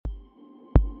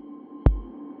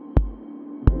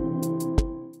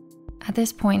At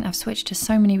this point, I've switched to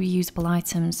so many reusable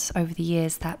items over the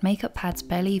years that makeup pads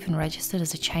barely even registered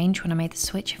as a change when I made the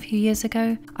switch a few years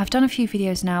ago. I've done a few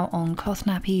videos now on cloth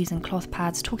nappies and cloth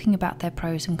pads talking about their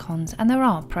pros and cons, and there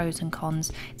are pros and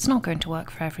cons. It's not going to work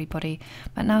for everybody,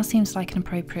 but now seems like an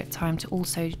appropriate time to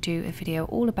also do a video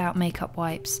all about makeup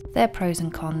wipes, their pros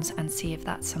and cons, and see if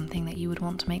that's something that you would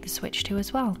want to make the switch to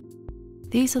as well.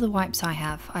 These are the wipes I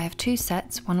have. I have two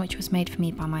sets, one which was made for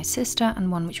me by my sister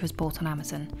and one which was bought on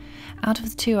Amazon. Out of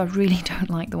the two, I really don't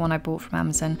like the one I bought from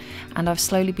Amazon, and I've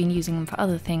slowly been using them for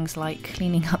other things like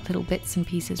cleaning up little bits and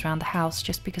pieces around the house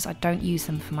just because I don't use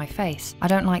them for my face. I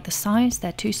don't like the size,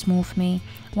 they're too small for me.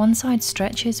 One side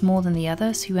stretches more than the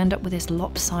other, so you end up with this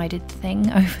lopsided thing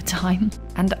over time.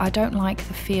 And I don't like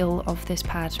the feel of this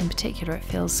pad in particular. It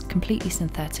feels completely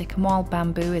synthetic, and while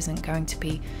bamboo isn't going to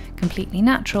be completely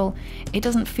natural, it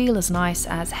doesn't feel as nice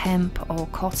as hemp or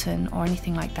cotton or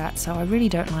anything like that, so I really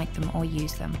don't like them or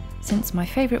use them. Since my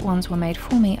favourite ones were made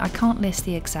for me, I can't list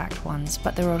the exact ones,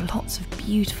 but there are lots of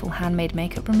beautiful handmade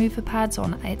makeup remover pads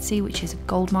on Etsy, which is a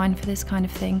goldmine for this kind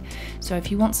of thing. So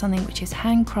if you want something which is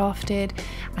handcrafted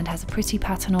and has a pretty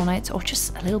pattern on it, or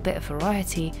just a little bit of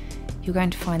variety, you're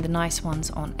going to find the nice ones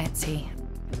on Etsy.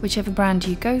 Whichever brand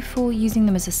you go for, using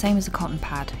them is the same as a cotton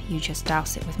pad. You just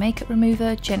douse it with makeup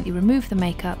remover, gently remove the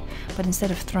makeup, but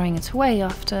instead of throwing it away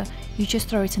after, you just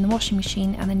throw it in the washing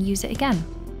machine and then use it again.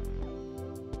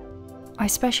 I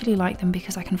especially like them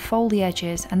because I can fold the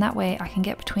edges, and that way I can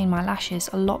get between my lashes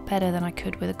a lot better than I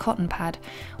could with a cotton pad.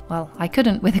 Well, I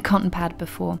couldn't with a cotton pad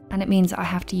before, and it means I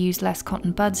have to use less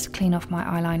cotton buds to clean off my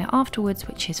eyeliner afterwards,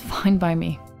 which is fine by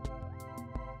me.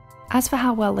 As for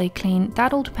how well they clean,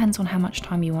 that all depends on how much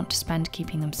time you want to spend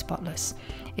keeping them spotless.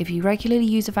 If you regularly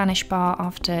use a vanish bar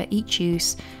after each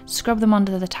use, scrub them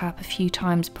under the tap a few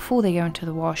times before they go into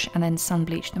the wash, and then sun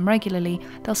bleach them regularly,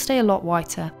 they'll stay a lot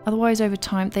whiter. Otherwise, over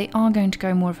time, they are going to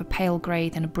go more of a pale grey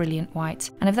than a brilliant white.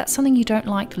 And if that's something you don't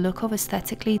like the look of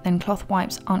aesthetically, then cloth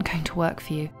wipes aren't going to work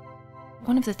for you.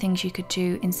 One of the things you could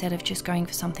do instead of just going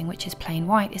for something which is plain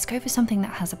white is go for something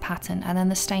that has a pattern, and then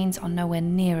the stains are nowhere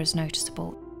near as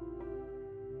noticeable.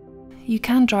 You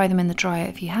can dry them in the dryer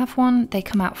if you have one. They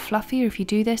come out fluffier if you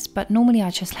do this, but normally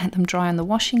I just let them dry on the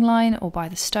washing line or by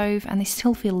the stove, and they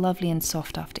still feel lovely and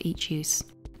soft after each use.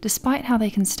 Despite how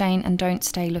they can stain and don't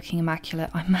stay looking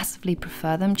immaculate, I massively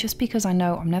prefer them just because I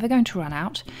know I'm never going to run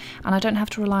out, and I don't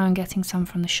have to rely on getting some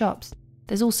from the shops.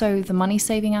 There's also the money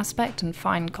saving aspect, and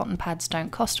fine, cotton pads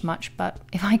don't cost much, but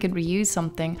if I could reuse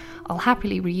something, I'll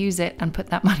happily reuse it and put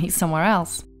that money somewhere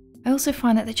else. I also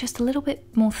find that they're just a little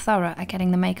bit more thorough at getting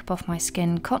the makeup off my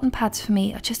skin. Cotton pads for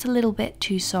me are just a little bit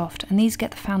too soft, and these get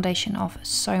the foundation off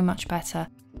so much better.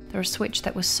 They're a switch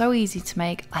that was so easy to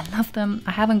make. I love them.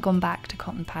 I haven't gone back to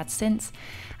cotton pads since,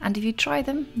 and if you try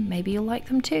them, maybe you'll like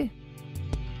them too.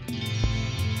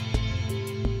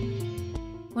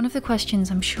 One of the questions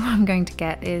I'm sure I'm going to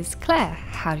get is, Claire,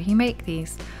 how do you make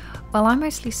these? Well, I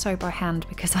mostly sew by hand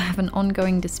because I have an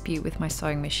ongoing dispute with my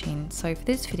sewing machine, so for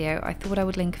this video I thought I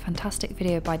would link a fantastic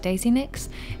video by Daisy Knits.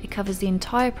 It covers the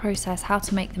entire process, how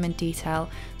to make them in detail,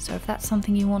 so if that's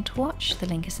something you want to watch, the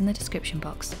link is in the description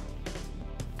box.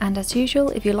 And as usual,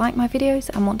 if you like my videos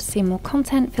and want to see more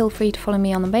content, feel free to follow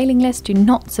me on the mailing list. Do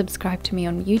not subscribe to me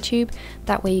on YouTube,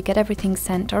 that way you get everything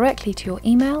sent directly to your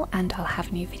email, and I'll have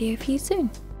a new video for you soon.